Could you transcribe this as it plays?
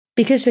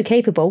because we're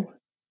capable,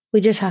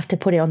 we just have to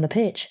put it on the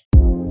pitch.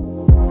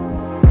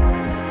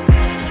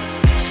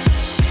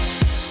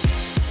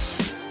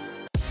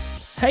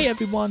 Hey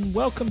everyone,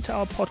 welcome to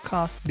our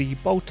podcast, The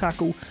Bold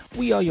Tackle.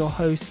 We are your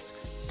hosts,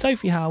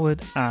 Sophie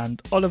Howard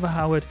and Oliver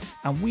Howard,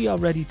 and we are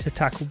ready to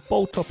tackle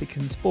bold topics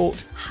in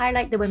sport,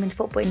 highlight the women's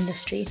football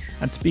industry,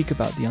 and speak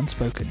about the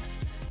unspoken.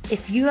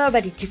 If you are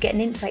ready to get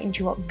an insight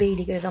into what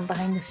really goes on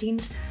behind the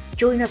scenes,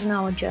 join us on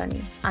our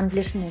journey and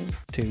listen in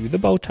to The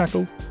Bold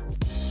Tackle.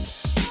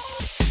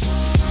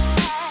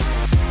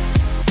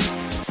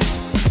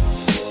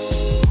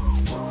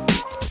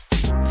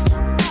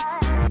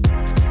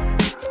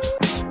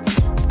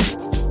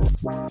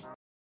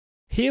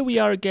 Here we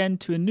are again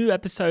to a new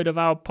episode of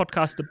our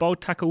podcast, The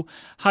Bold Tackle.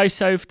 Hi,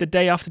 Soph, the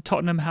day after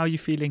Tottenham, how are you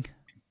feeling?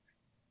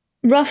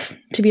 Rough,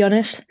 to be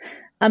honest.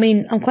 I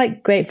mean, I'm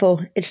quite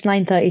grateful. It's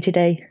 9:30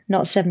 today,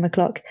 not 7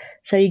 o'clock.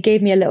 So you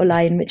gave me a little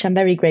line, which I'm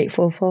very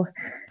grateful for.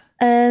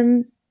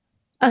 I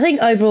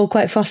think overall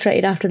quite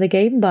frustrated after the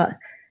game, but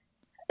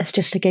it's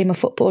just a game of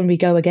football and we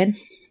go again.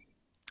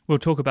 We'll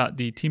talk about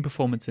the team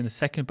performance in a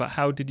second, but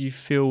how did you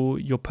feel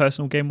your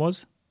personal game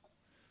was?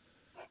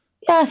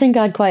 Yeah, I think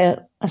I had quite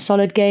a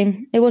solid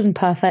game. It wasn't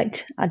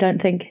perfect. I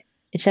don't think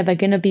it's ever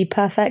going to be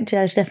perfect.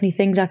 There's definitely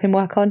things I can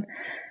work on.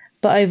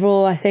 But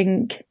overall, I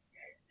think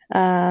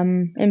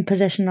in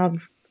possession, I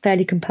was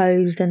fairly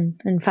composed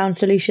and found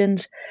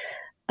solutions.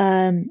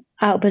 Out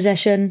of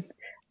possession,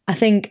 I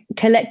think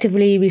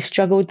collectively we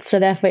struggled. So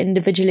therefore,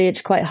 individually,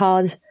 it's quite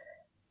hard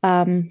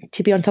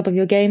to be on top of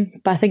your game.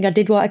 But I think I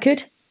did what I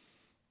could.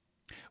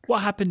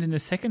 What happened in the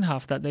second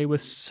half that they were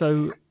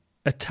so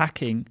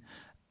attacking?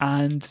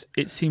 And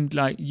it seemed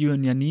like you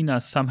and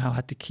Janina somehow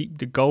had to keep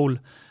the goal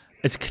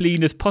as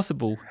clean as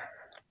possible.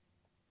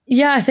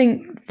 Yeah, I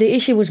think the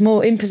issue was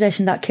more in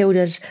possession that killed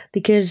us,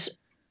 because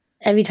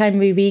every time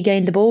we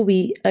regained the ball,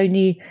 we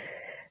only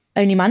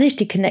managed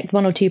to connect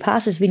one or two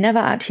passes. We never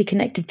actually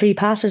connected 3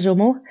 passes or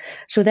more.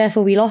 So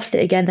therefore we lost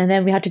it again, and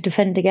then we had to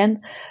defend again.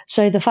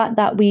 So the fact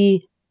that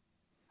we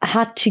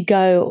had to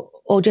go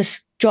or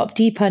just drop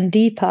deeper and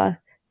deeper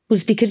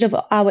was because of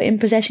our in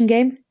possession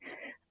game.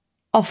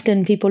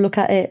 Often people look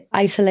at it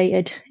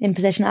isolated, in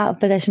possession, out of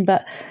possession,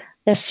 but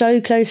they're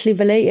so closely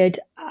related,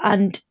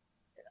 and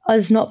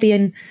us not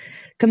being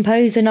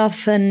composed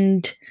enough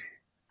and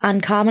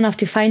calm enough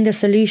to find the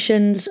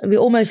solutions. We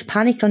almost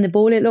panicked on the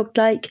ball, it looked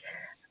like.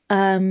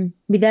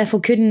 We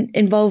therefore couldn't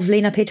involve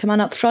Lena Peterman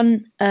up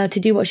front to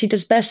do what she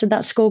does best, and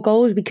that's score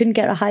goals. We couldn't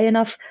get her high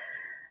enough.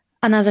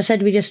 And as I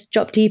said, we just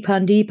dropped deeper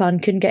and deeper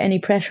and couldn't get any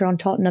pressure on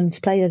Tottenham's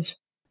players.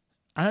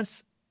 And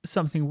that's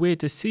something weird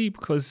to see,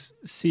 because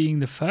seeing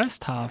the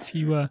first half,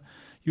 you were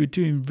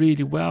doing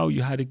really well.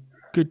 You had a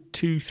good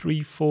 2,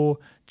 3, 4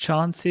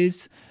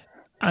 chances,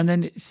 and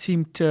then it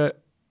seemed to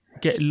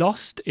get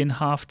lost in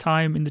half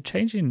time in the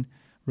changing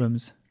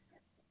rooms.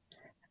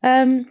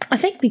 I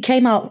think we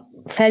came out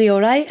fairly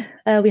all right.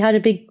 We had a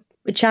big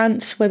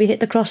chance where we hit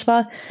the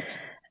crossbar,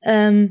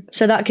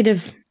 so that could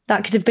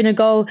have been a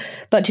goal.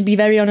 But to be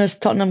very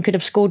honest, Tottenham could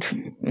have scored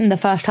in the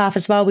first half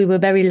as well. We were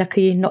very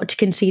lucky not to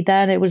concede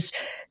there, and it was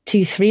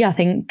 2-3, I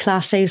think,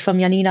 class saves from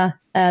Janina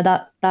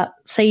that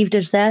saved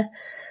us there.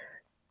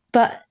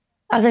 But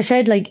as I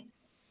said, like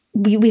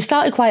we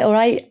started quite all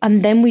right,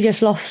 and then we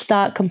just lost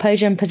that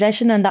composure and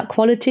possession and that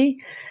quality,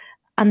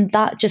 and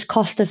that just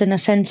cost us in a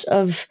sense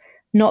of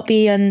not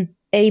being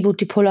able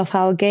to pull off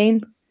our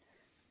game,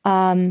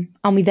 and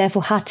we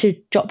therefore had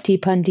to drop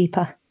deeper and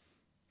deeper.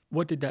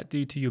 What did that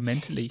do to you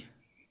mentally?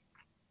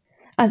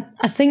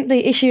 I think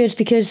the issue is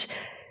because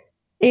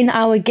in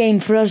our game,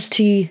 for us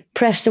to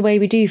press the way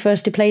we do, for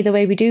us to play the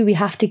way we do, we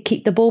have to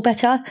keep the ball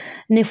better.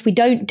 And if we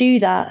don't do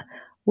that,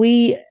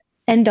 we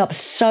end up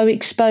so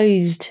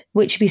exposed,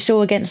 which we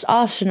saw against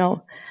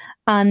Arsenal.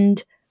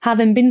 And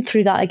having been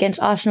through that against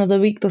Arsenal the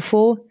week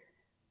before,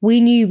 we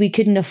knew we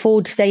couldn't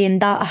afford staying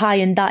that high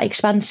and that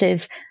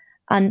expansive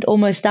and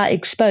almost that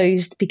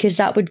exposed, because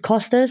that would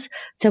cost us.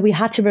 So we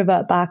had to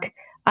revert back.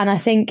 And I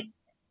think,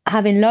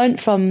 having learnt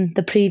from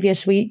the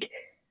previous week,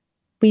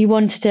 we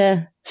wanted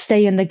to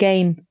stay in the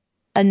game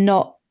and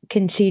not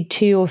concede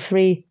 2 or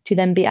 3 to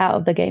then be out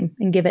of the game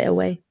and give it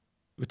away.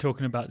 We're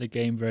talking about the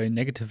game very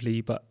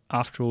negatively, but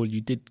after all,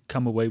 you did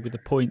come away with a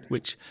point,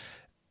 which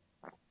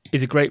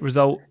is a great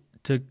result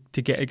to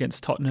get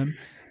against Tottenham.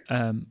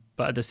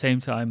 But at the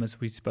same time,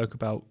 as we spoke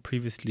about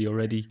previously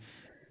already,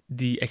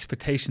 the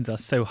expectations are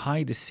so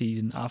high this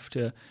season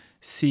after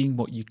seeing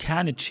what you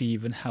can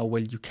achieve and how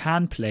well you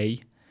can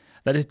play,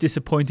 that it's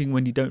disappointing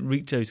when you don't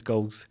reach those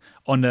goals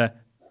on a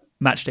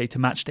match day to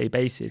match day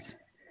basis.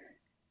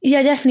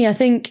 Yeah, definitely. I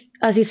think,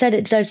 as you said,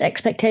 it's those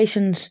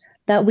expectations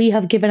that we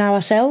have given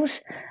ourselves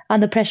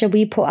and the pressure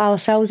we put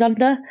ourselves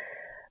under.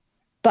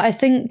 But I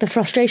think the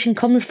frustration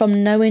comes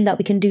from knowing that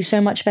we can do so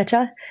much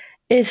better.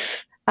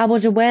 If I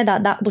was aware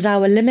that that was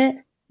our limit,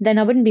 then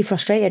I wouldn't be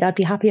frustrated. I'd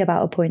be happy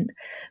about a point.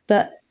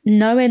 But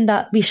knowing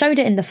that we showed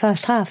it in the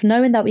first half,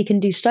 knowing that we can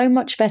do so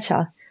much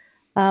better,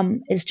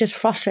 it's just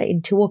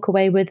frustrating to walk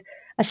away with,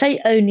 I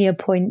say only a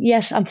point.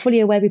 Yes, I'm fully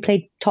aware we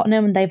played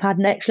Tottenham and they've had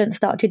an excellent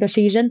start to the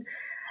season.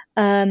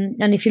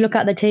 And if you look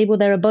at the table,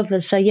 they're above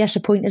us. So yes, a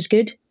point is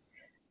good.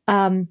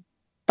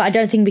 But I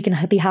don't think we can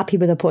be happy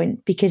with a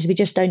point because we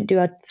just don't do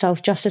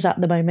ourselves justice at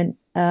the moment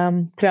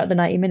throughout the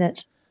 90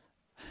 minutes.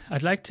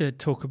 I'd like to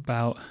talk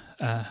about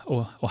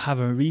or have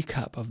a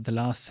recap of the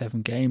last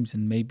 7 games,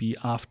 and maybe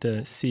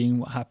after seeing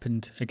what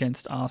happened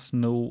against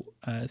Arsenal,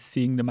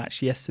 seeing the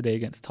match yesterday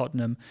against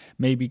Tottenham,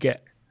 maybe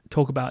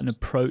talk about an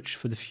approach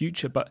for the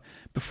future. But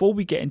before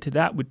we get into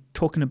that, we're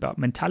talking about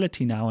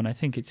mentality now, and I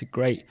think it's a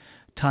great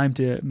time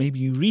to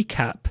maybe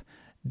recap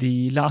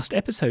the last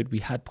episode we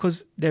had,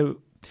 because they're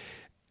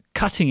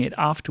cutting it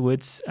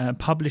afterwards,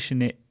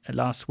 publishing it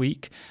last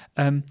week.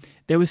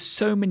 There was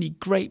so many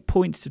great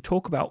points to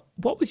talk about.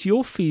 What was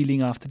your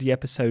feeling after the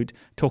episode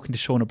talking to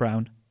Shaunagh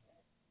Brown?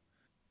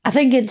 I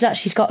think it's that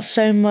she's got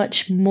so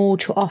much more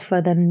to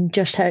offer than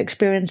just her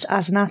experience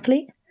as an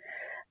athlete.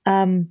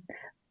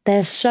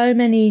 There's so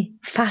many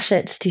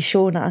facets to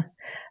Shaunagh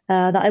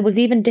that it was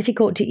even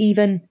difficult to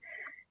even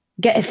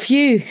get a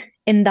few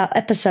in that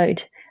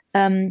episode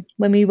when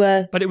we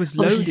were... But it was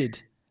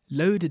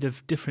loaded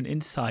of different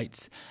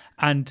insights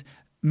and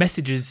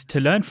messages to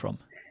learn from.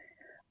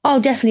 Oh,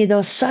 definitely. There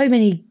were so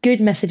many good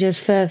messages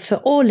for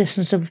all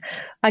listeners of,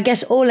 I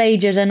guess, all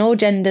ages and all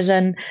genders.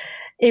 And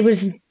it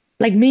was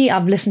like me,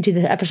 I've listened to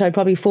the episode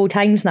probably 4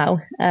 times now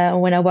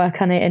when I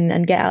work on it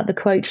and get out the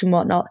quotes and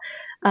whatnot.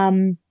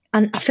 And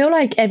I feel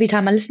like every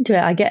time I listen to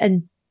it, I get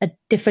a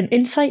different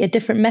insight, a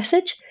different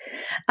message.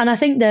 And I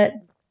think that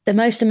the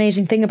most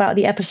amazing thing about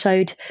the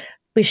episode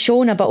with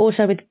Shaunagh, but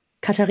also with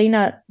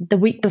Katharina the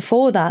week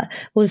before that,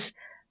 was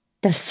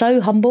they're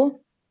so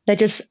humble. They're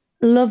just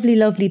lovely,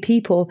 lovely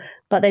people,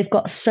 but they've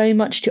got so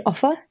much to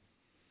offer.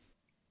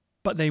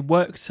 But they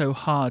worked so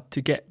hard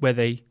to get where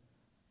they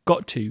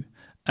got to.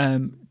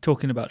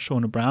 Talking about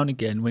Shaunagh Brown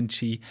again, when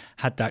she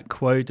had that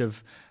quote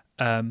of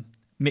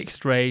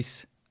mixed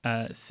race,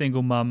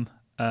 single mum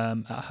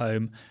at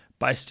home,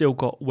 but I still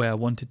got where I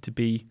wanted to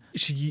be.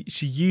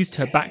 She used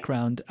her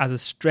background as a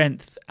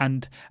strength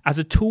and as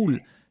a tool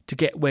to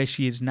get where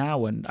she is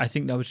now, and I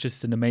think that was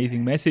just an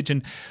amazing message.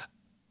 And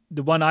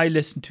the one I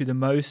listened to the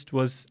most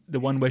was the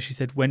one where she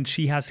said when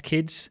she has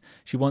kids,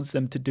 she wants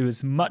them to do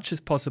as much as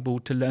possible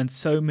to learn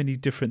so many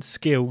different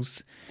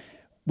skills,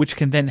 which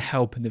can then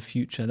help in the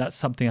future. That's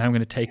something I'm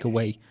going to take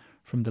away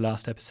from the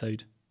last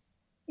episode.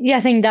 Yeah,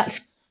 I think that's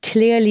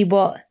clearly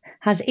what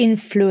has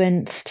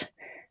influenced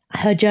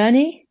her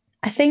journey.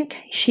 I think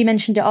she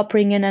mentioned her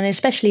upbringing and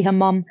especially her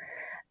mum,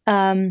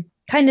 kind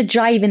of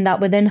driving that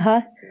within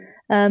her,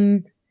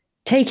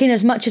 taking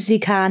as much as you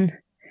can,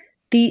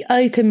 be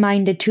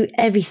open-minded to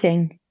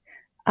everything,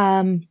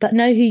 but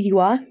know who you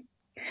are.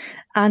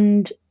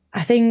 And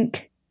I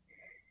think,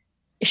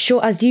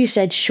 as you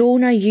said,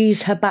 Shaunagh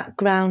used her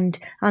background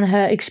and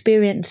her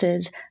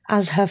experiences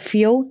as her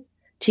fuel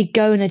to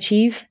go and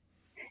achieve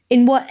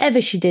in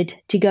whatever she did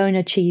to go and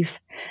achieve.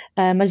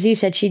 As you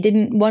said, she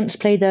didn't once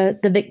play the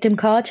victim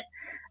card.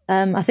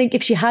 I think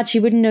if she had, she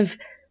wouldn't have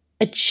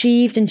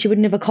achieved and she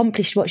wouldn't have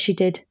accomplished what she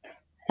did.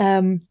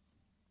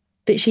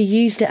 But she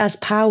used it as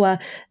power,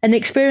 an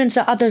experience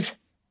that others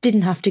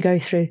didn't have to go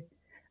through.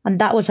 And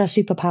that was her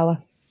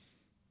superpower.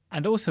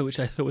 And also,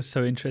 which I thought was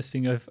so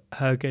interesting, of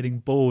her getting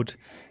bored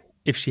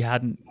if she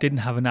didn't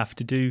have enough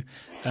to do,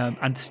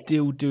 and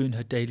still doing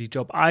her daily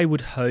job. I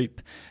would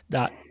hope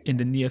that in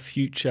the near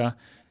future,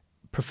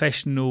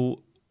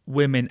 professional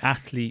women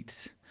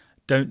athletes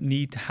don't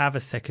need to have a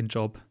second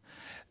job.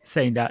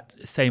 Saying that,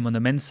 same on the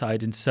men's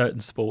side in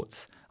certain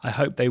sports. I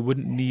hope they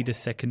wouldn't need a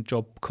second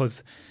job,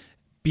 because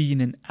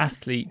being an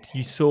athlete,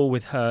 you saw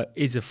with her,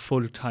 is a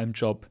full-time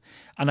job.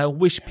 And I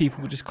wish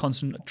people would just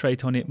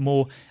concentrate on it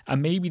more.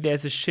 And maybe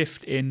there's a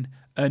shift in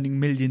earning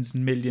millions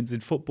and millions in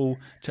football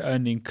to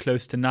earning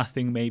close to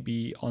nothing,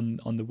 maybe on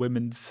the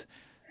women's,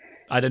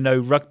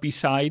 rugby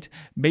side.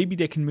 Maybe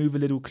they can move a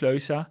little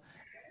closer.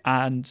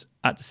 And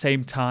at the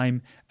same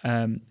time,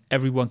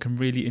 everyone can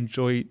really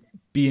enjoy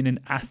being an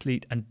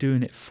athlete and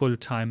doing it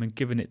full-time and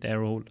giving it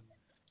their all.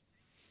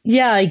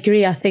 Yeah, I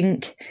agree. I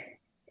think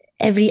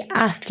every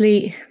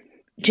athlete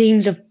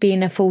dreams of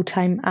being a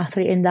full-time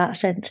athlete in that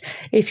sense.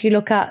 If you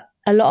look at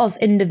a lot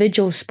of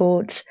individual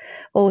sports,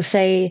 or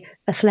say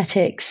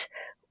athletics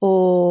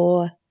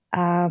or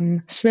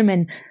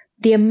swimming,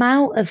 the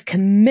amount of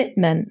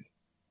commitment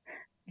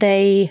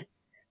they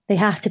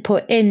have to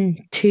put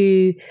in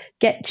to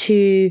get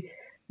to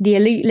the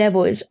elite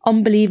level is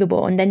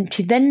unbelievable. And then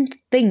to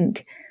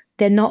think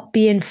they're not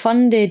being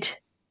funded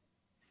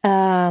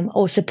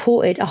or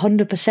supported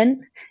 100%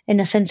 in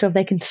a sense of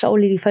they can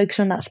solely focus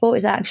on that sport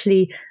is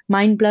actually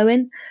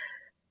mind-blowing.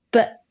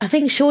 But I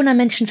think Shaunagh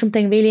mentioned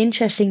something really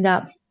interesting,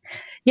 that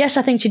yes,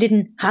 I think she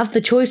didn't have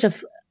the choice of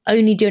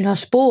only doing her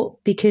sport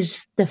because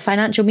the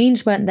financial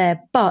means weren't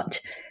there, but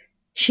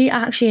she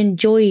actually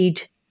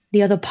enjoyed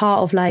the other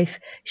part of life.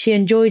 She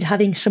enjoyed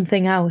having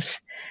something else.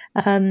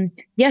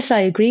 Yes,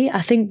 I agree.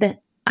 I think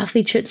that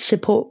athletes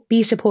should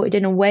be supported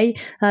in a way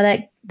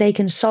that they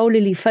can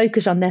solely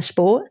focus on their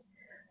sport,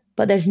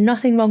 but there's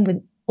nothing wrong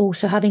with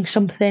also having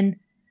something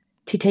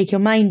to take your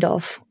mind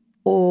off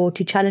or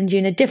to challenge you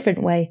in a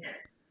different way.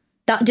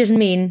 that doesn't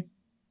mean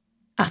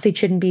athletes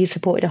shouldn't be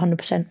supported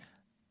 100%.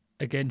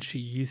 Again, she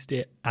used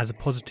it as a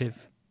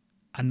positive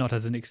and not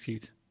as an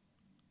excuse.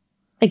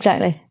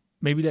 Exactly.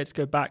 Maybe let's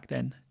go back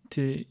then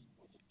to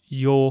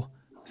your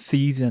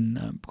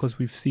season, because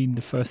we've seen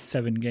the first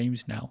 7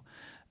 games now.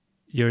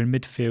 You're in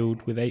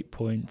midfield with 8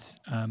 points.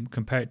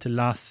 Compare it to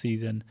last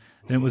season,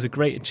 and it was a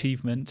great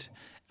achievement.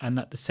 And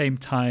at the same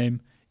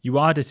time, you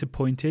are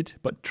disappointed,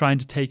 but trying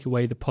to take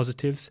away the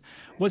positives.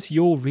 What's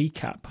your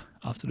recap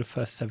after the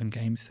first 7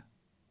 games?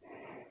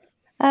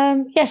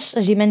 Yes,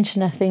 as you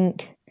mentioned, I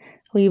think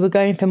we were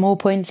going for more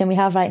points than we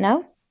have right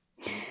now.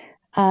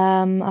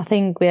 I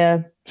think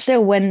we're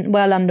still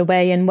well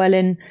underway and well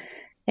in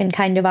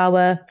kind of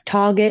our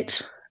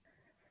targets.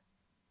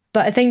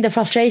 But I think the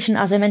frustration,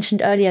 as I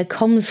mentioned earlier,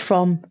 comes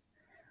from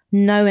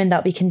knowing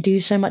that we can do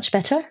so much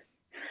better.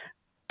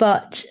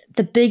 But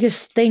the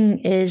biggest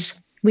thing is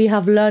we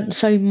have learnt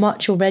so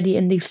much already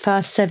in these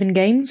first 7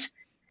 games.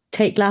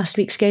 Take last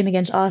week's game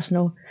against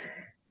Arsenal.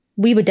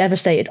 We were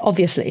devastated,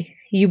 obviously.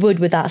 You would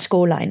with that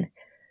scoreline.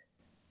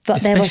 But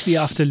especially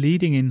after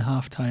leading in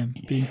half-time,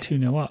 being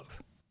 2-0 up.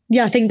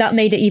 Yeah, I think that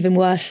made it even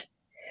worse.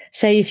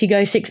 Say if you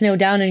go 6-0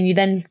 down and you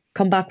then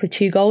come back with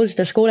 2 goals,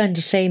 the scoreline's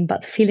the same,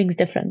 but the feeling's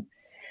different.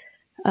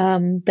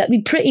 That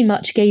we pretty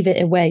much gave it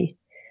away.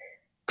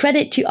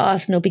 Credit to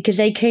Arsenal, because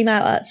they came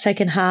out at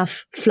second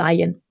half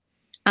flying.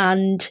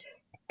 And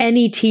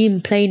any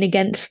team playing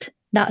against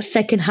that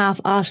second half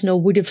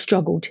Arsenal would have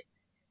struggled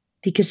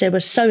because they were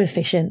so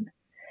efficient.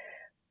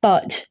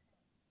 But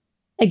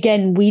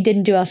again, we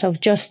didn't do ourselves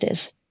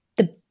justice.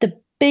 The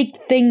big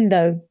thing,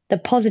 though, the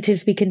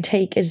positives we can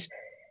take is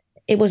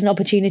it was an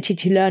opportunity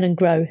to learn and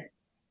grow.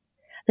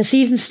 The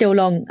season's still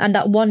long, and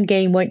that one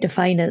game won't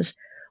define us.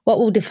 What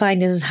will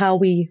define us is how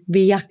we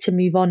react to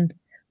move on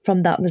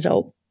from that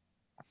result.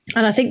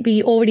 And I think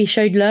we already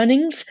showed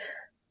learnings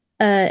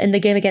in the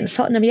game against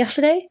Tottenham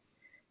yesterday.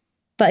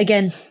 But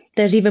again,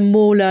 there's even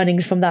more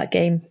learnings from that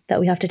game that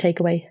we have to take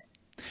away.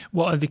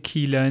 What are the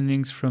key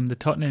learnings from the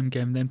Tottenham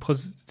game then?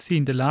 Because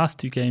seeing the last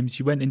 2 games,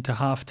 you went into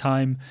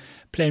half-time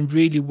playing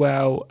really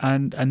well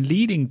and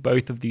leading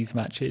both of these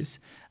matches,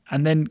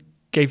 and then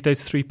gave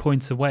those 3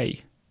 points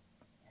away.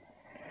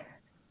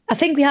 I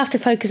think we have to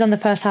focus on the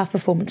first half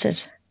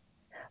performances,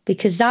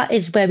 because that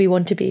is where we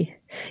want to be.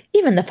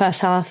 Even the first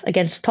half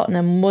against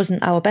Tottenham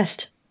wasn't our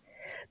best,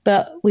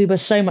 but we were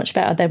so much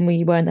better than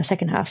we were in the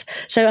second half.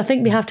 So I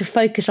think we have to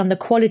focus on the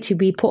quality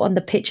we put on the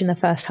pitch in the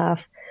first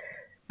half.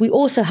 We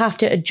also have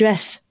to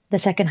address the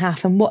second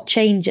half and what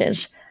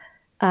changes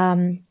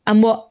and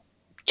what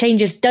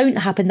changes don't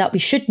happen that we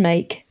should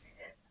make,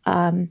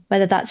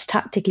 whether that's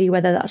tactically,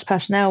 whether that's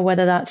personnel,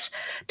 whether that's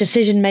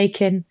decision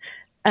making.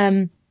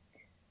 And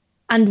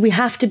we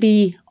have to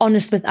be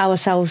honest with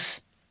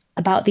ourselves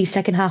about these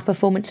second half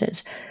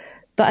performances.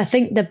 But I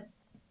think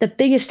the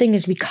biggest thing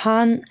is we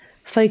can't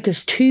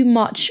focus too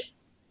much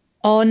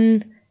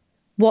on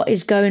what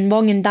is going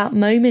wrong in that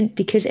moment,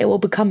 because it will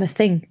become a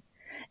thing.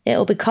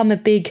 It'll become a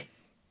big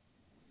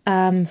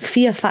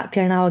fear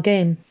factor in our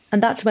game.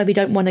 And that's where we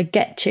don't want to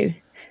get to.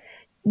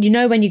 You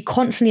know, when you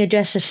constantly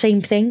address the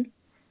same thing,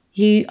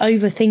 you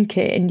overthink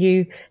it and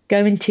you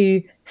go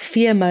into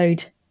fear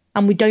mode.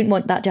 And we don't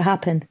want that to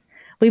happen.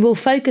 We will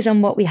focus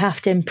on what we have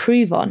to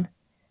improve on,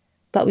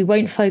 but we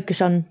won't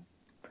focus on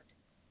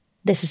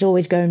this is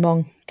always going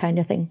wrong kind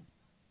of thing.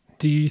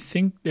 Do you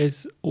think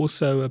there's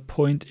also a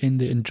point in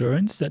the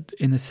endurance that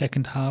in the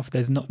second half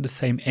there's not the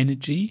same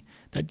energy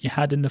that you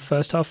had in the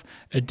first half,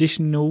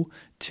 additional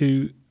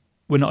to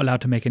we're not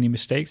allowed to make any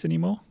mistakes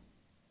anymore?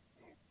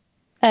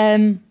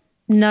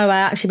 No, I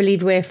actually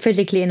believe we're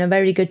physically in a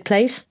very good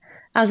place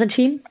as a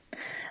team.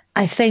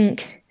 I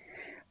think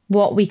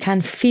what we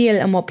can feel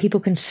and what people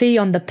can see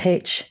on the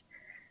pitch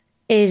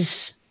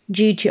is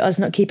due to us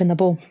not keeping the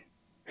ball.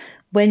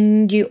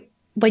 When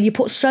you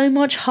put so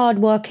much hard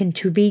work in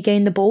to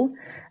regain the ball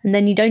and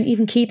then you don't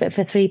even keep it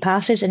for 3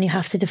 passes and you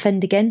have to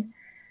defend again,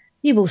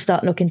 you will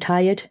start looking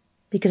tired,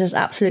 because it's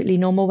absolutely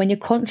normal. When you're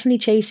constantly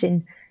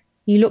chasing,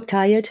 you look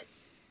tired.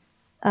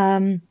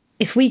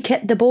 If we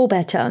kept the ball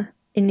better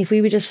and if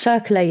we would just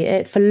circulate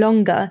it for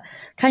longer,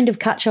 kind of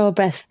catch our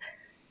breath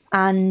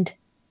and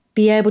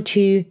be able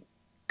to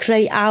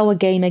create our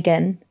game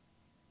again,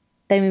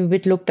 then we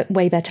would look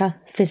way better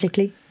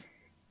physically.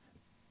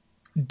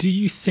 Do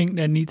you think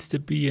there needs to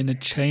be a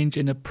change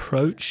in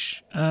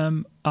approach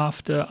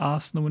after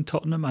Arsenal and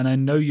Tottenham? And I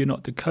know you're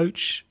not the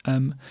coach,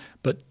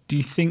 but do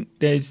you think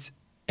there's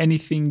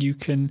anything you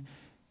can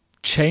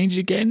change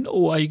again,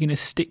 or are you going to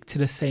stick to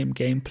the same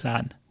game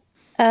plan?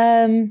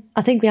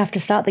 I think we have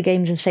to start the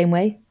games the same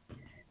way,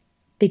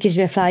 because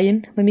we're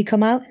flying when we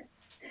come out.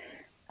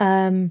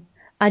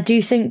 I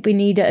do think we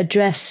need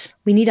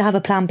to have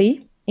a plan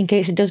B in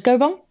case it does go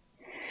wrong.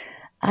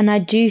 And I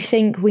do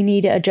think we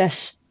need to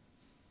address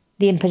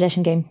the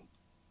in-possession game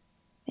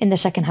in the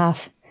second half,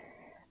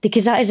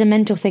 because that is a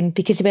mental thing,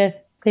 because we're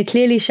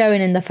clearly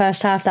showing in the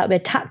first half that we're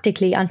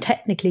tactically and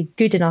technically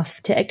good enough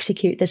to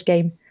execute this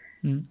game,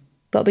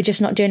 but we're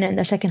just not doing it in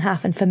the second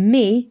half. And for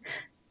me,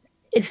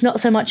 it's not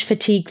so much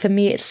fatigue. For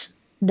me, it's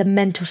the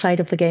mental side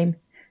of the game.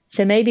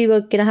 So maybe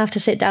we're going to have to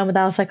sit down with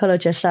our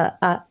psychologist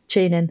at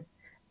training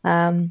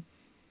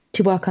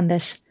to work on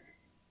this.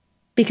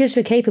 Because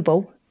we're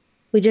capable,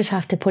 we just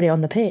have to put it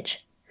on the pitch.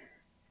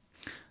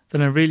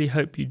 Then I really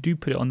hope you do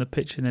put it on the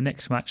pitch in the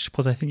next match,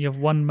 because I think you have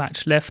one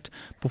match left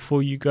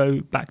before you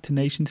go back to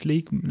Nations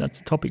League. That's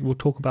a topic we'll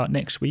talk about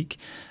next week.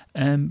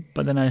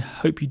 But then I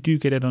hope you do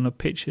get it on a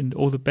pitch, and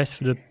all the best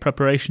for the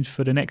preparations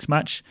for the next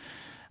match.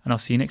 And I'll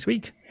see you next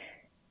week.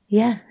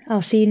 Yeah,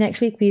 I'll see you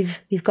next week.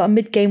 We've got a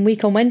mid-game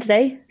week on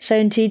Wednesday, so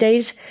in 2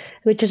 days,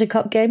 which is a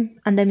cup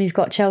game, and then we've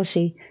got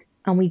Chelsea,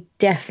 and we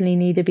definitely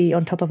need to be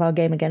on top of our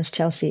game against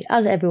Chelsea,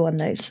 as everyone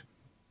knows.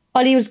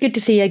 Ollie, it was good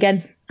to see you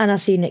again, and I'll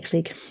see you next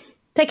week.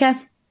 Take care.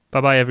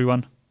 Bye-bye,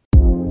 everyone.